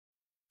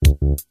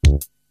Nako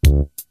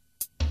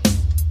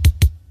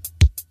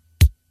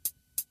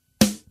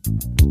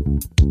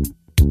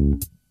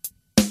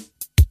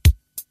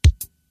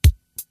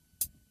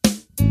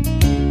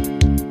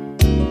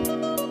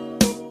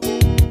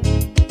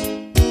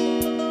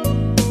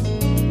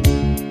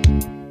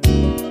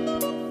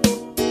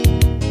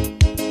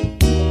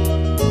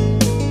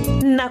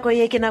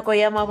ye ke nako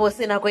ya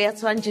mabose, nako ya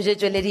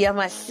tshwantšhetšweledi ya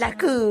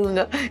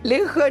mahlakong le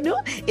kgono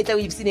e tla o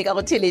ipsine ka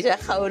go theletša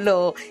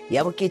kgaolo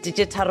ya bo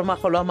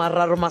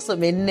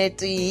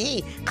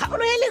 1340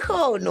 kgaolo ya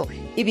lekgono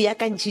e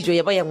beakantšhitšo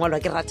ya ba ya ngwalwa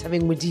ke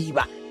Rathabeng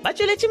Modiba, ba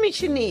tšweletše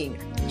metšhineng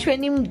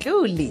Tshweni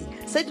Mdluli,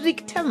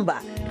 Cedric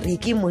Temba,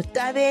 Riki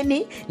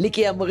Motabene le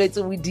ke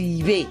amogetse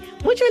Modibe,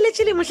 mo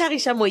tšweletše le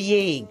mohlagiša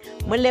moyeng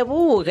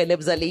Moleboge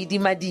Lebza Lady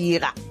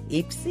Madira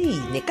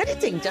ipsine ka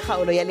diteng tša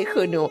kgaolo ya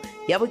lekgono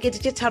ya bo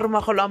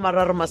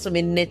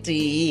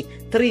 1340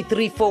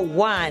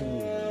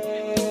 3341.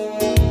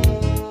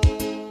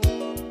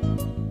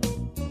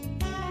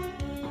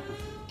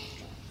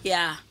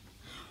 ya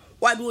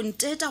wa bo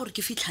nteta gore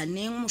ke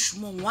fitlhaneng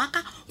mošomong wa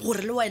ka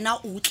gore le wena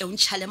o tle o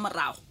ntšhale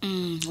morago.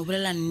 O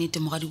bolela nnete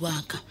mogadi wa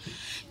ka,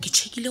 ke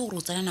tšhekile gore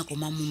o tsena nako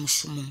mang mo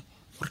mošomong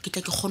gore ke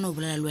tla ke kgone go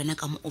bolela le wena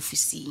ka mo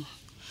ofising.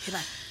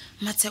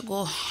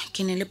 Matsheko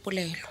ke ne le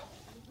polelo.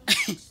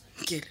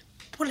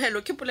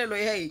 Polelo ke polelo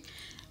ya eng?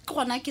 Ke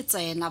gona ke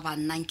tsena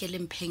banna nke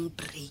le mpheng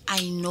break.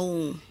 I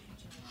know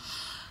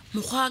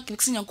mokgwa ke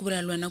se nyaka go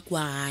bolela le wena kwa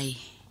gae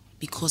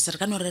because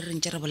re ka no re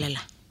ntse re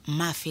bolela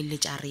mma a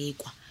feleletse a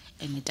rekwa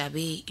ene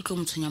tabe e tlo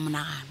motshwenya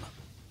monagano.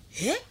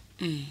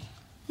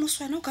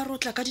 Moswana o ka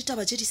rotla ka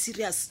ditaba tše di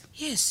serious.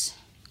 Yes,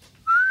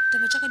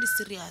 taba tša ka di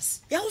serious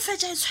ya go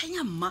fetša e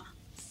tshwenya mma.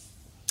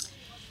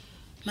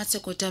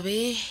 Matsheko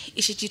tabe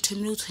e šetše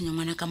thomile go tshwenya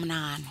ngwana ka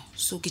monagano,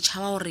 so ke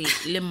tšhaba gore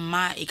le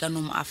mma e ka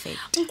no mo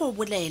affect. Nko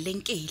bolele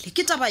nkele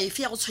ke taba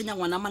efe ya go tshwenya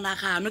ngwana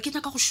monagano? Ke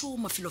nyaka go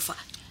šoma felo fa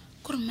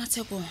kore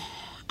Matsheko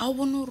a o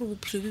bone gore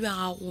bophelo ba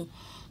gago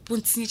bo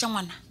ntshenyetša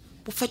ngwana,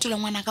 bo fetola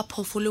ngwana ka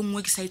phofolo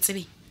nngwe ke sa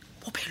itsebeng.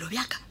 Bophelo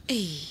bjaka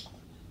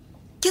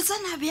ke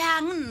tsena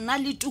bjang nna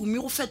le Tumi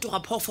go fetoga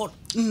phofolo?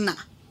 Nna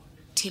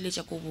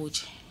theletša ko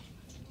botse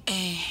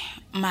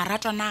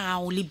maratwana a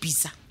gago le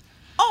Bisa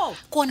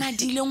kona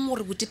dileng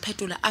gore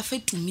Botephetola a fe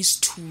Tumi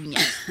sethunya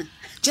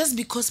just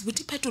because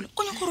Botephetola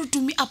o nyaka gore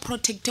Tumi a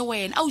protecte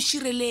wena, a o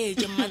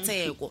šireletše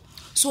Matsheko,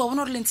 so wa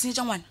bona gore le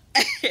ntshenyetša ngwana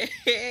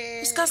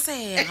o se ka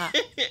sega.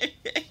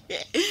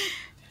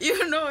 You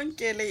know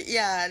nkele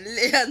ya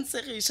le ya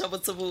ntsegiša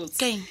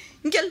botsebotse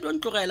nkele do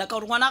ntlogela ka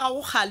gore ngwana ga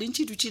go gale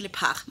ntši dutše le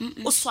phaga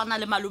o swana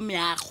le malome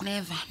yago.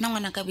 Never, na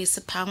ngwana ka be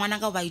se phaga, ngwana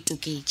ka ba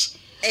itoketše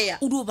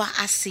o do ba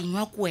a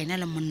senywa ko wena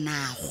le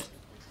monnago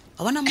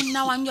wa bona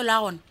monna wa nyo la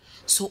gona,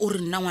 so o re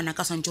nna ngwana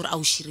ka swantse gore a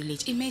o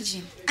šireletše.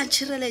 Imagine a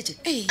ntšhireletše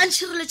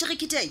ge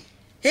ke teng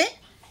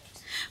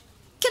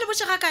ke le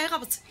botse ga kae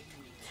ga botse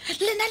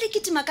lena le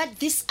ketima ka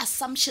these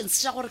assumptions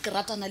tša gore ke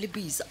ratana le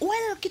Bisa.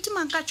 Well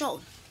ketimang ka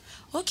tšona.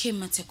 Okay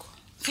Matsheko,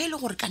 ge le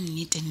gore ka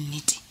nnete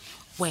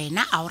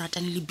wena a o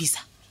ratane le Bisa,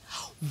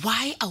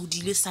 why a o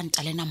dile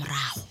santa lena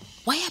morago?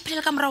 Why a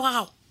phelela ka morago ga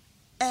gago?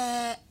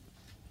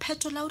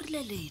 Phetola o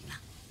rile lena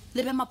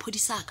le be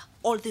maphodisa ka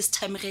all this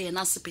time ge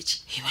yena a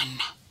sepetše.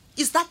 Banna,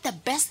 is that the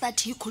best that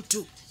he could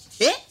do?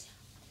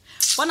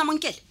 Bona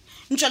monkele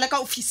ntšwele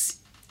ka office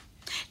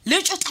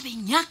le tšo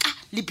tabeng yaka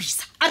le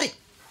Bisa. Are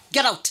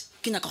get out,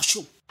 ke nyaka go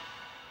šoma.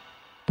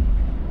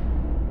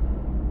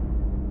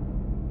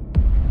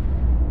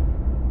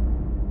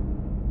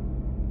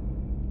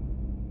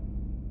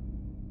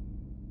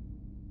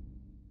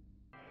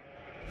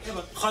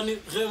 Khani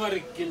ge ba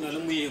re ke na le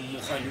moyeng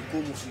mogani ko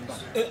mofimba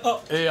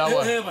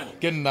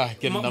ke nna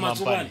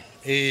mampane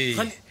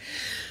khani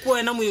ko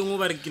wena moyeng o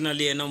ba re ke na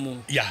le yena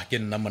mo ya ke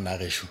nna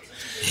monagesho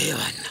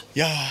bana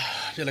ya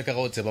jela ka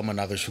go tseba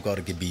monagesho ka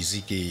gore ke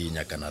busy ke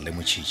nyakana le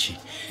motšhitšhi.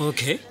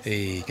 Okay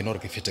ke no re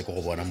ke fete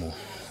go bona mo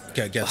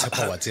ke a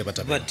tshepa wa tseba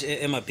taba but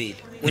emapele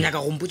o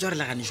nyaka go mpotsa gore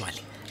le gane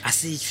jwale a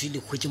se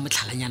tshwile khwetse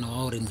motlhalanyana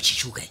wa gore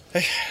motšhitšhi o kae?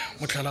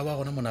 motlhala wa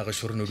gona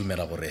monagesho re no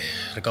dumela gore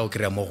re ka o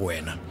kry-a mo go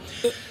wena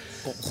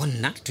go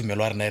nna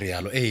tumelo a rena e re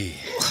yalo. I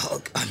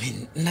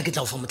mean nna ke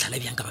tla go fa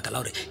motlhala bjang ka baka la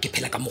gore ke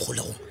phela ka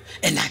mogolegong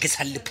ene a ke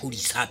sa le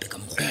phodisa ape ka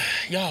mogo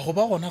ya go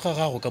ba gona ga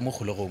gago ka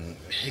mogolegong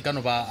e ka no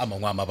ba a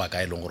mangwe a mabaka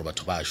a e leng gore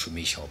batho ba a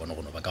šomiša go bona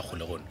gono ba ka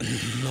kgolegone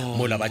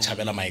mola ba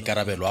tšhabela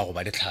maikarabelo a go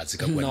ba ditlhatse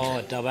ka kwantle.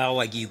 No taba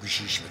wa ke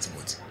ikwešiše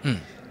botsebotse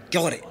ke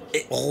gore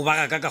go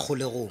ba ka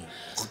kgolegong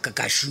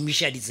ka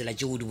šomiša ditsela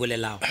tšeo di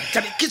bolelago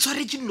tlabe ke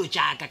tshwaretse dilo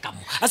jaaka ka mo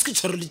a se ke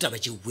tshware le taba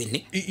tšeo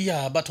bone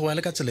ya batho wa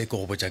le ka tsela e ke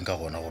go botjang ka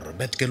gona gore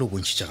bad girl o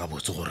bontšhitše ga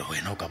botse gore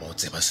wena o ka ba o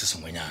tseba se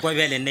sengwenyana kwa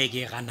bjale nne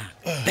ke e ganang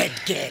bad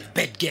girl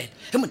bad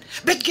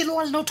girl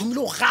wa lena o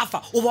thomile go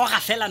gafa o ba o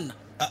gafela nna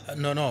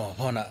no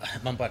bona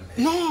mampane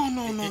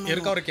no e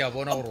re ka gore ke a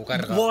bona gore o ka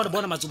re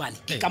bona matsobane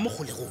ke ka mo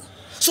kgolegong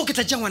so ke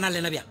tla tša ngwana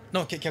lena bjang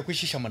no ke a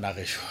kwešiša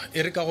monagesho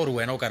e re ka gore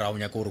wena o ka re a o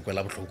nyaka gore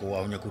kwela botlhoko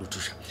wa o nyaka gore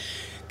thuša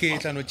ke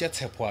tlano tša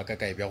tshepo a ka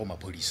e bja go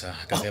maphodisa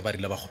ka ge ba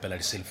rile ba kgopela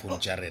di-cellphone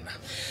tša rena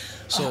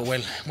so well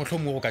motlho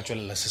mongwe go ka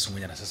tswelela se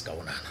sengwenyana se se ka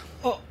bonana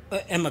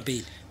ema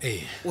pele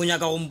o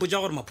nyaka go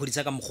mpotsa gore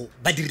maphodisa ka mokgo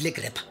ba dirile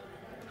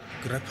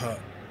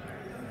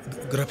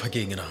grappa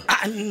ke eng na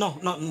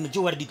no je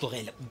wa re di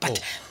tlogele but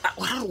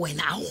o ra re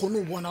wena a go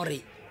kgone o bona gore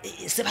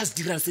se ba se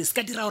dirang se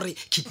ka dira gore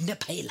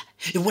kidnapper ela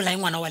e bolae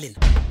ngwana wa lena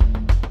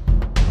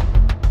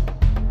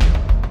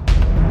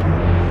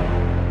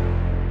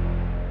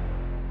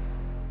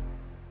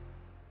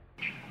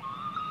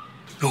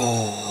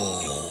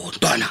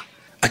Ntwana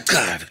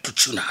aqave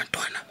kuthuna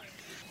ntwana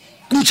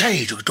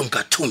kumtshayelo kutonka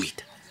 2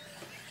 meter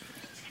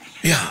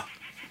ya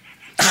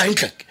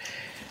inhlek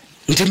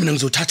ngithe mina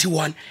ngizothatha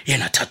i1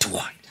 yena thatha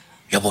i1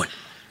 yabona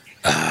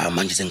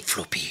manje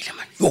sengiflopile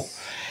man yo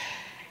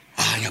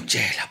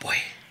ngiyakutshela boy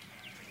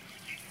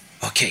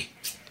okay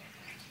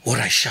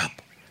ora sharp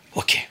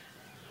okay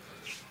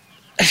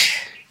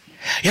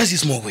yazi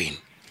ismokweni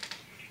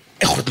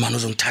ekhot man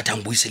uzongithatha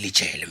ngibuyisele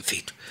ijele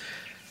mfethu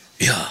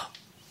ya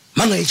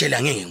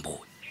mangayitshela ngeke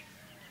ngibuye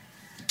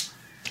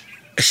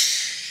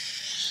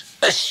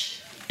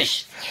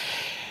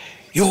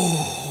yo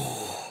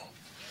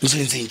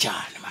ngizenze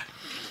njani man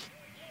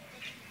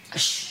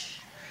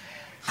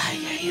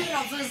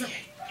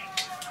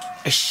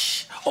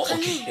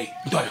okay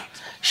ntwana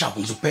sharp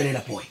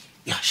ngizokuphelela boy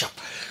ya sharp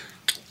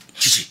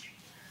chichi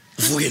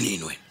vuke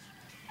nini wena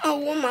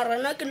awu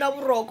marana ke na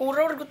boroko o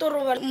re gore ke to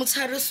roba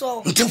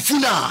motshariso ntse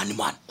ufunani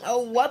man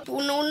awu wapi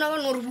una ka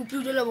no re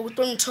bopile la go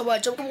to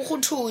nthobatša go go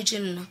thotse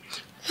nna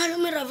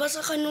malume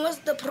Ravasa khani what's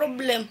the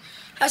problem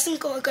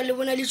asinka wa ka le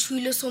bona le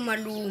tshwile so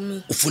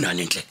malume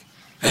ufunani enhle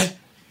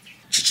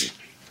chichi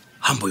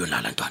hambo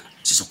yolala ntwana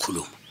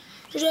sizokhuluma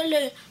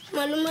jole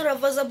malume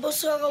Ravasa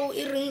boso ga o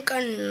ireng ka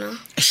nna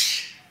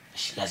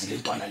yazi le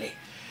ntwana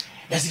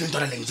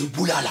le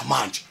ngizobulala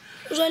manje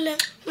jole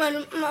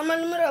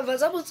malume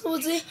Ravasa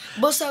botsotsi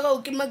boso ga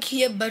o ke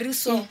makhiye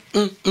bariso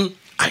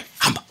ai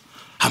hamba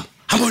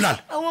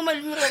yolala awu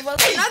malume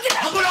Ravasa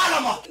hamba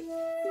yolala ma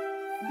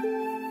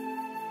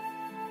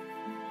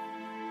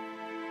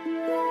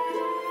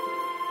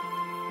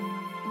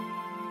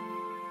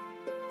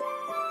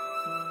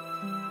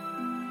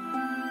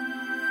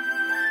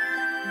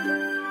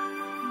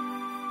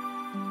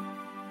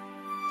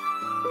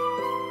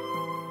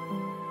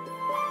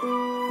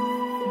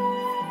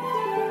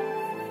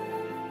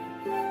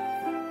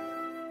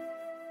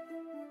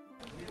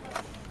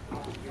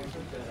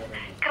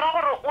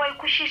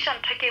shisha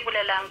ntweke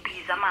bulelang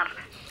biza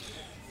mara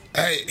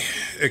ay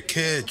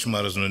ekhethu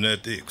mara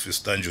zinonete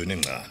kusistanjoni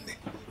ngane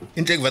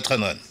into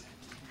ekuvathanani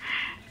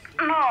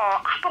no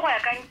gape go ya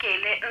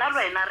kankele nna le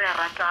wena re a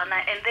ratana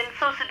and then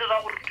so se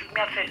dira gore tumi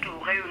a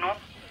fetoge you know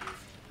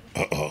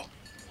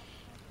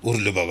o re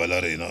lebaka la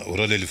rena o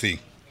ra le lefeng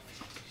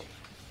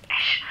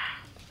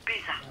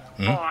biza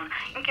bona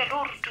nke le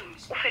gore tumi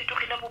o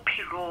fetogile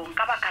bophelong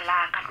ka baka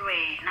la ka le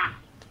wena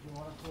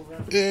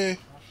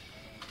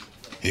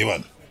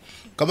Ivan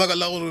ka baka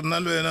la gore nna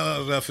le wena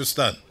re a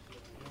festana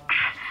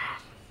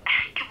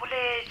ke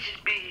boletse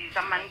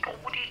biza man ke go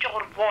boditse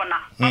gore bona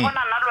ba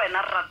bona nna le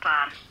wena re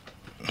ratana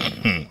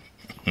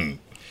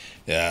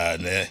ya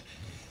ne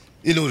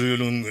ile gore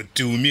lo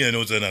tumi ene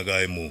o tsena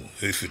kae mo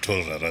e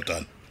fitol ra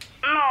ratana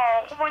no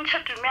go bontsha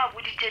tumi a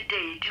boditse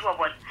dedi wa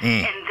bona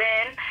and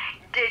then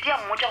dedi a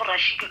mmotsa gore a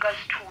shike ka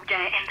sethunya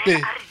and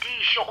then a re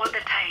dish all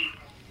the time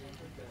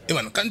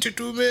Ivan can't you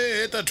do me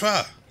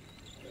etwa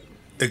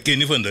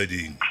ekeni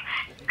fandading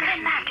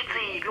nna ke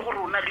tsebe gore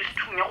o na le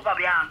sethunya go ba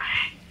bjang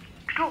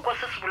ke go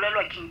se se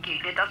bolelwa ke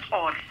nkele that's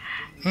all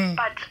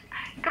but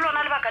ke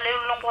lona le baka le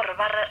leng gore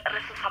ba re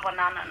se sa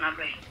bonana na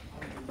lwena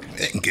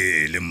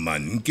nkele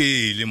man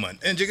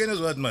nje ke ne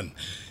zwat man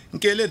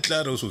nkele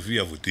claro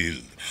Sofia Vutil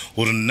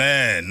gore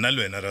nna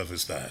le wena ra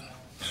festana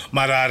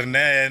mara re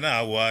nna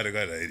a wa re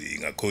ka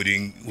riding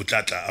according o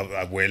tlatla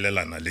a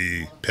boelelana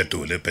le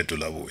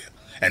phetola boya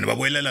and ba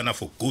boelelana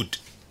for good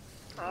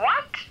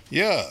what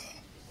yeah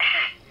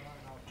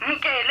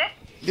nkele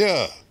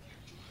yeah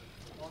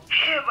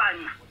he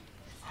bana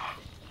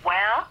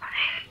well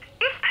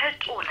if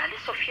phetola le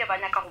Sofia ba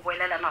nyaka go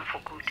boelelana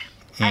for good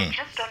I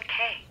just don't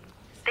care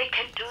they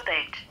can do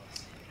that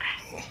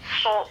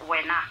so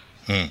wena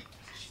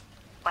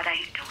what are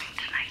you doing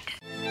tonight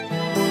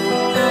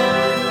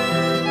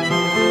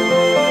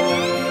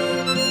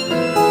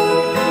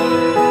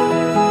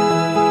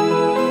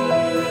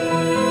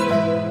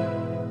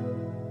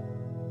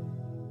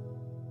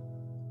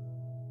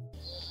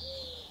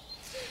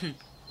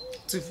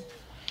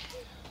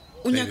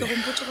o nyaka go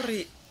mpotsa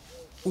gore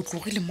o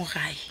tlogile mo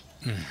gae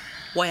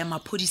wa ya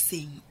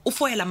maphodiseng o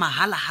foela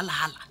mahala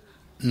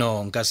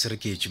no nka se re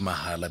ke etše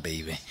mahala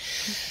baby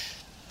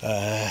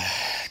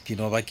ke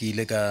no ba ke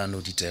ile ka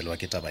no ditelwa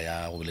ke taba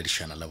ya go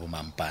boledišana la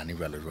bomampane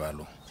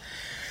jalo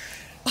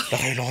ka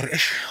ga ile gore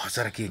wa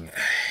tsara ke eng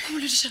o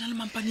boledišana le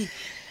mampaneng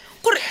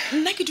kore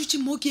nna ke dutse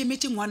mo ke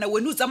emetse ngwana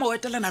wena o tsama o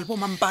etelana le bo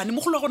mampane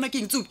mogolo wa gona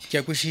ke eng tsubi ke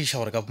a kwešiša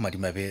gore ka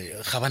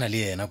bomadimabe ga bana le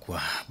yena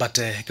kua but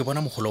ke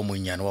bona mogolo o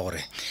monnyane wa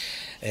gore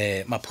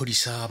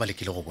maphodisa ba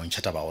lekile go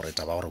bontšha taba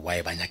gore wa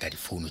e banyaka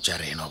difounu tša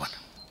rena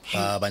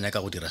bona ba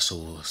nyaka go dira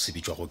so se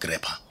bitswa go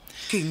grepper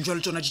ke eng jwa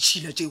le tsona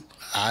ditšhila tseo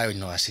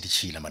no a se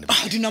ditšhila mane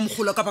a di na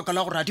mogolo ka baka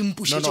la gore a di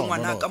mpušetse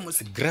ngwana ka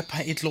mose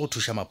grepper e tle go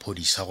thuša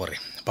maphodisa gore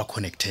ba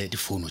connecte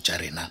difounu tša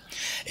rena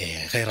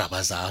ge ra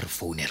ba za re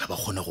founela ba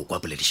kgone go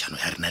kwa poledišano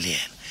ya rena le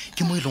yena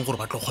ke mo e leng gore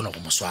ba tlo kgona go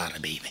mo swara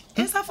baby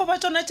e sa fo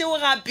ba tsona tseo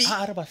gape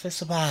a re ba fe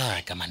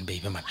sebaka man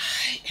baby man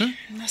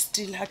nna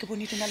still ha ke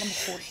bone di na le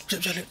mogolo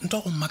jale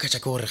nto go mmakatša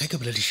ke gore ge ke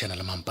boledišana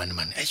le mampane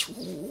man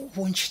o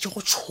bontšhitše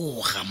go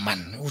tshoga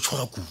man o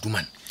tshoga kudu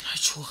man a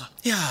tshoga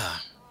ya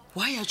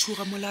wa ya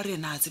tshoga mola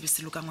rena a tsebe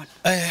selo ka ngwana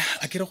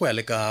a ke re go ya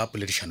le ka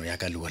poledišano ya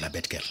ka le wela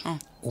Batgirl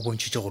o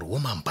bontšhitše gore wo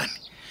mampane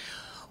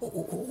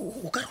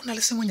o ka re o na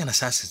le sengwenyana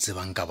sa se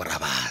tsebang ka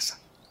borabasa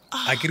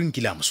a ke re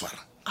nkile a moswara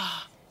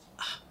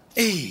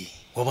ee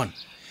wa bona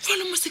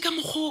fale mose ka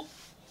mogo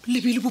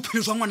lebile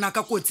bophelo jwa ngwana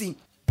ka kotsing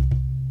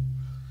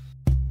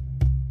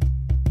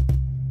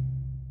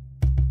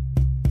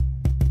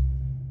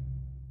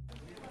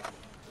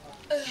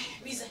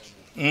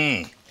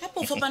gape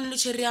o fapane le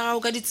tšheri ya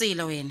gago ka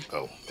ditsela wena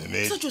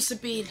sa tso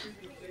sepela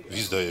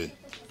e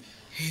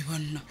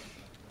bonna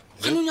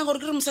gane o nyaka gore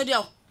ke re mosadi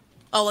yago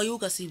awa yo o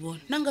ka se e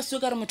bone nna nka seo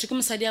ka re motho ke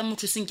mosadi ya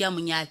motho seng ke ya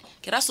monyale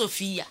ke ra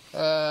Sophia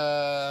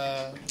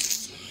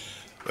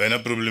wena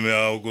problem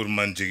ya gago kore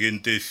manjekeng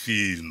te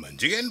feel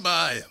manjekeng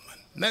baya man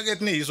nna ke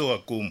tne iso wa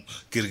komo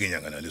ke re ke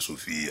nyakana le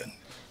Sophia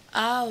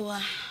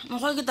awa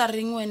mokgwa ke ta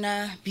reng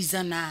wena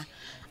bizana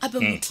ape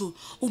motho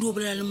o di o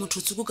bolela le motho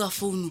tseko ka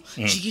founu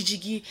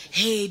jiki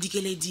he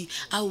dikeledi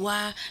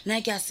awa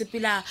na ke a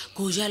sepela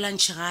go ja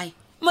lunch gae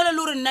mola le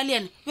gore nna le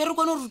ena be re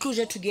kone gore re tlo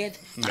ja together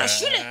ra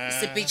shule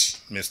sepetše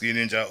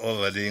meskini nja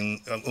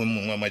overling o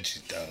mongwe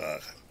majita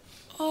gaga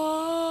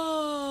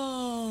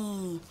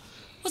o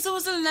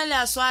tsebotse lena le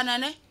a swana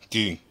ne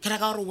ke ra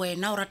ka gore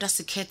wena o rata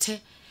sekhethe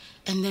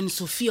and then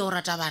Sophia o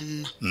rata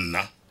banna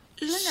nna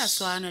lena le a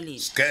swana lena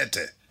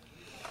skete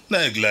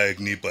na ek like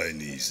nipa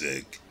ni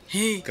sek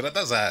ke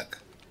rata zaka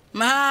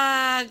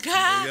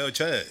maka yo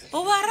che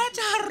o ba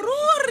rata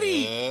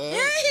ruri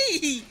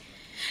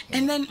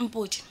and then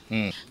mpotse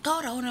ka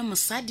gore a ona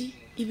mosadi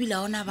ebile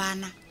a ona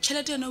bana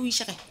tšhelete yona o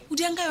iša kae o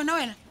diang ka yona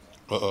wena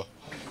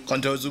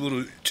kante o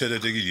tsebore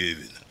tšhelete ke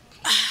diebena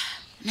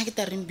nna ke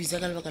ta reng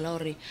bisa ka lebaka la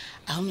gore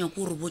a o nyako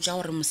gore botsa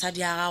gore mosadi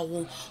ya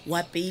gago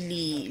wa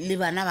peile le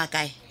bana ba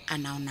kae a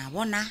na o na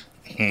bona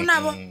o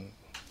nabo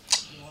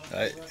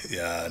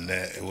ya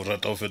ne o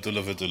rata o fetola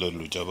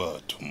dilo tša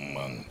batho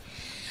man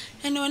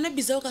ene wena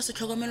bisa o ka se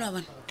tlhokomelo wa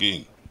bona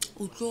keng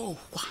o tlo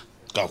kwa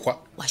ka kwa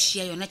wa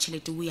šia yona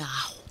tšhelete o ya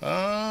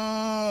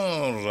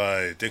gago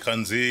right e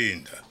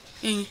khanzinda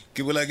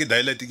ke bola ke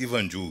dialect ke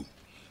vanju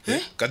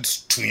ka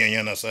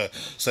dithunyanyana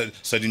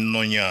sa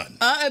dinonyana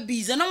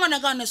bisa na ngwana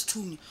ka ona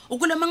sethunya o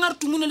kole mang a re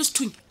tumune le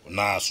sethunya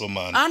naso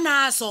man a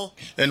naso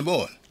and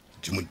bona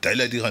ke mo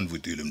dialect ga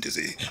nvutile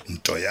mtse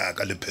nto ya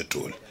ka le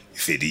petrol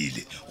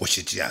fedile go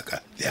shetse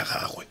yaka le ya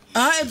gagwe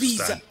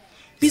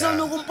bisa o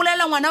ne go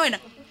mpolela ngwana wena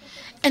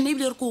ene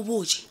ebile re ko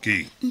botse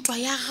ke ntwa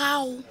ya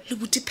gago le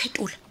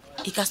botiphetola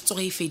e ka se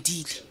tsoge e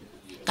fedile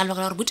ka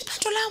lebaka la gore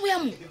botiphetola a bo ya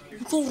mo o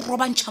tlo go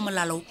robantšha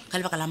molalo ka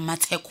lebaka la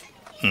mmatsheko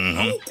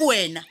o ko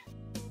wena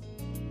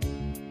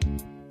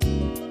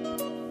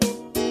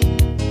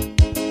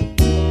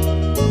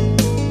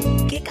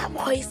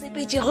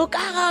sepetšego ka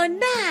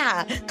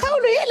gona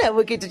kgaolo e la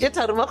bokete tše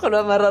tharomagolo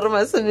wa mararo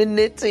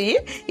masomennetee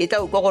e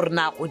tla ukwa gore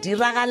na go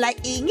diragala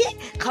eng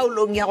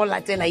kgaolong ya go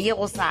latela ye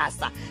go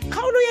sasa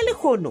kgaolo ya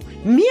lekgono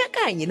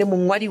mmeakanye le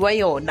mongwadi wa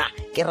yona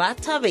ke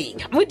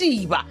Rathabeng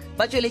Modiba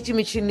ba tšweletše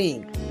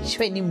metšhineng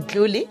Tshweni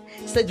Mtlole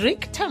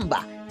Cedric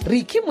Themba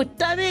Ricky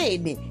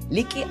Motabene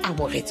le ke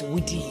Amogetse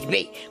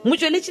Modibe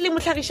motšweletše le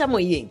mohlagiša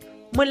moyeng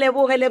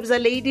Moleboge Lebza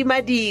Lady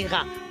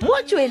Madiga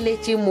mo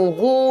tšweletše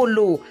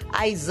mogolo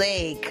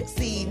Isaac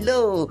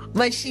Silo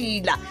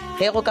Mashila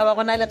ge go ka ba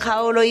gona le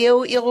kgaolo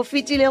yeo e go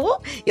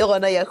fetilego e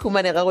gona ya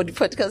humanega go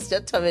di-podcast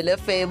tša Thobela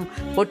FM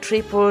go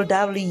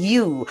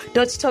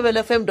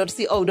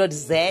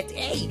www.thobelafm.co.za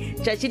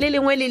tšatši le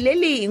lengwe le le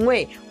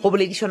lengwe go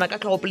boledišana ka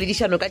tlhogo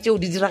poledišano ka tšeo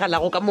di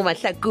diragalago ka mo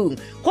mahlakong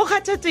go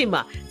kgatha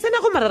tema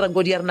tsena go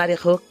mararangodi ya rena re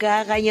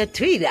kgokaganya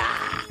Twitter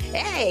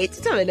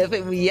Thobela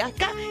FM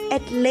yaka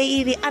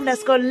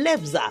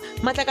 @lady_lebza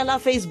matlakala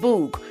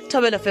Facebook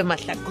Thobela FM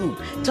mahlakong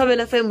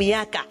Thobela FM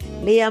yaka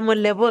le ya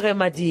Moleboge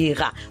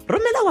Madiga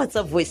romela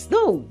WhatsApp voice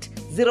note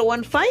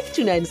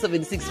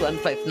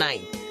 0152976159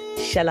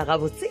 šala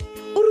gabotse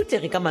o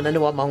rutege ka manane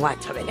wa mangwe a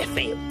Thobela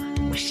FM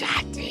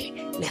mošate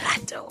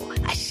lerato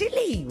a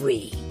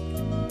šheliwe